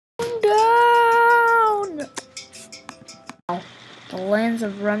The Lands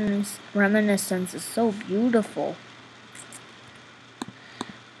of Reminiscence is so beautiful.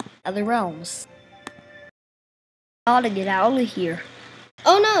 Other realms. Gotta get out of here.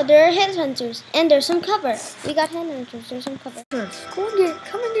 Oh no, there are headhunters, and there's some cover. We got headhunters, there's some cover.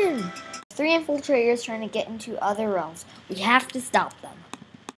 Coming in. 3 infiltrators trying to get into other realms. We have to stop them.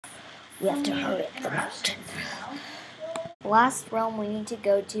 We have to hurry up the mountain. The last realm we need to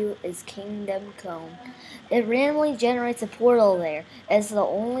go to is Kingdom Cone. It randomly generates a portal there. It's the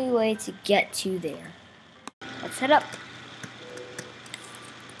only way to get to there. Let's head up.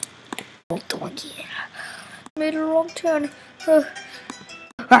 Made a wrong turn. Girl.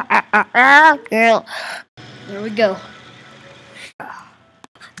 There we go.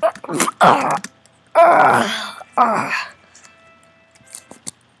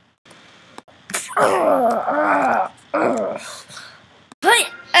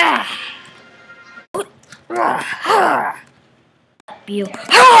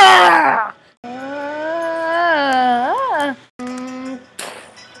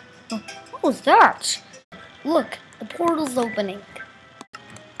 What was that? Look, the portal's opening.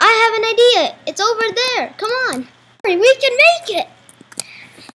 I have an idea. It's over there. Come on. Hurry, we can make it.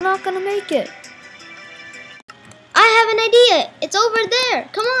 I'm not gonna make it. I have an idea. It's over there.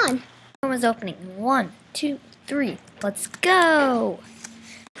 Come on. The room is opening. 1, 2, 3. Let's go.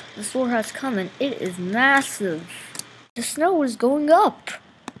 The storehouse coming. It is massive. The snow is going up.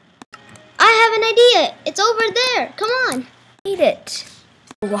 I have an idea. It's over there. Come on. Eat it.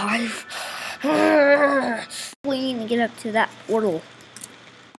 Alive. We need to get up to that portal.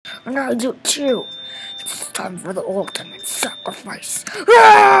 And I do too. It's time for the ultimate sacrifice.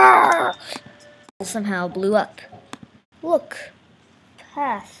 Somehow blew up. Look.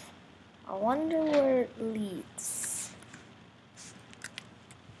 Path. I wonder where it leads.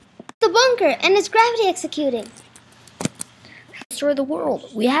 The bunker, and it's gravity executing. Destroy the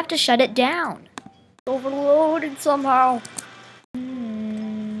world. We have to shut it down. It's overloaded somehow.